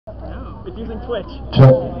It's using Twitch.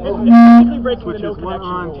 Check. It's basically breaking the no connection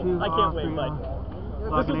on, rule. two I can't off, wait,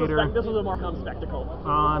 but this was a Marcom spectacle.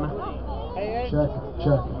 On. Check.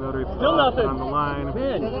 Rotary Still nothing. on the line.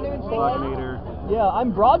 Man. Loginator. Yeah,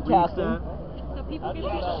 I'm broadcasting. So people can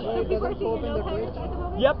see, people are seeing no players at the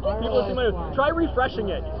moment? Yep, people are seeing my news. Try refreshing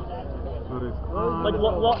it. Rotary's on. Like,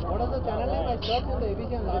 What is the channel name? I searched on the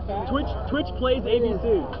AVC and last time. Twitch plays AVC.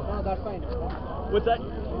 No, that's fine. What's that?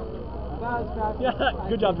 Yeah,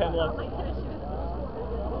 good job, Pamela.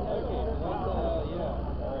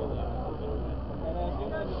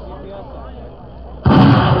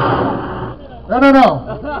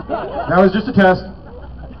 No. That was just a test.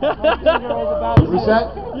 Reset?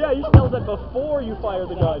 Yeah, you should tell us that before you fire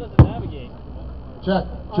the gun. Check.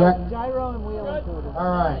 Gyro and wheel included.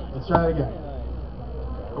 Alright, let's try it again.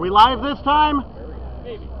 Are we live this time?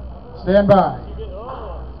 Stand by.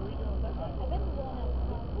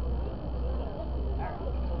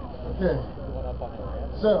 Okay.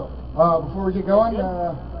 So, before we get going,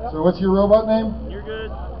 so what's your robot name? You're good.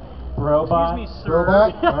 Robot. Excuse me, sir.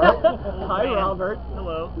 Robot? Alright. Hi, Robert.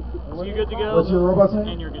 Hello. So you good to go? What's your robot's name?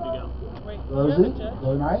 And you're good to go. Rosie.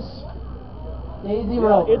 Very nice. Daisy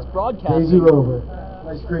Rover. It's broadcasting. Daisy Rover.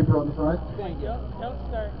 Nice creeper on the front. Thank you.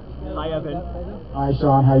 Hi, Evan. Hi,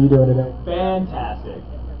 Sean. How you doing today? Fantastic.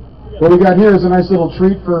 What we got here is a nice little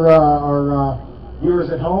treat for our viewers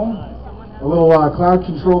at home. A little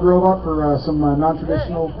cloud-controlled robot for some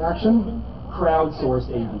non-traditional action. Crowdsourced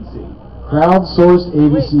AVC. Crowdsourced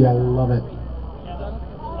AVC. I love it.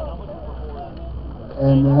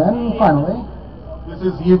 And then, finally, This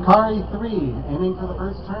is Yukari 3, aiming for the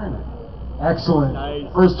first turn. excellent. Nice.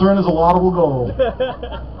 First turn is a laudable goal.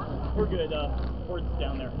 We're good. Ford's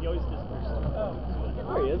down there. He always does first.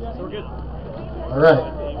 There he is. So we're good. All right.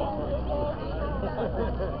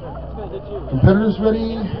 Competitors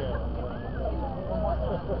ready.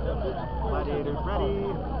 Gladiators ready.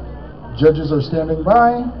 Judges are standing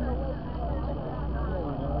by.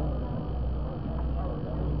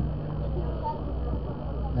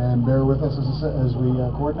 And bear with us as we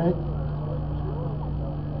coordinate.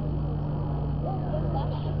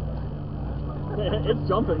 It's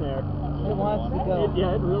jumping there. It wants to go.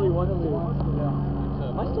 Yeah, it really wants to.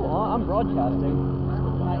 Am I still on? I'm broadcasting.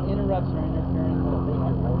 My interrupts are interfering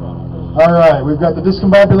with All right, we've got the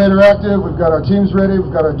discombobulator active. We've got our teams ready.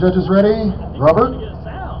 We've got our judges ready. Robert? We get a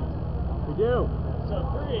sound. We do. So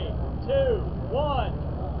 3, 2, 1.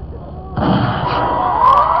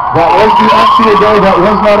 That was the actual day. That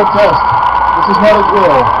was not a test. This is not a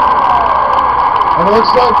drill. And it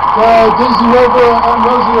looks like Daisy Rover and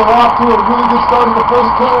Rosie are off to a really good start in the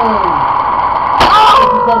first turn.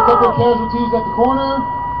 We've got a couple of casualties at the corner.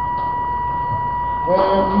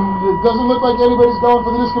 And it doesn't look like anybody's going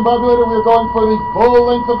for the discombobulator. We're going for the full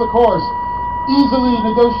length of the course. Easily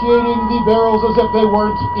negotiating the barrels as if they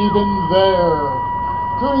weren't even there.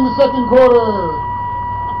 During the second quarter,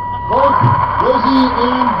 both Rosie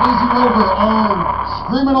and Daisy Rover are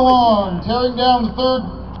screaming along, tearing down the third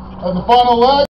and the final leg.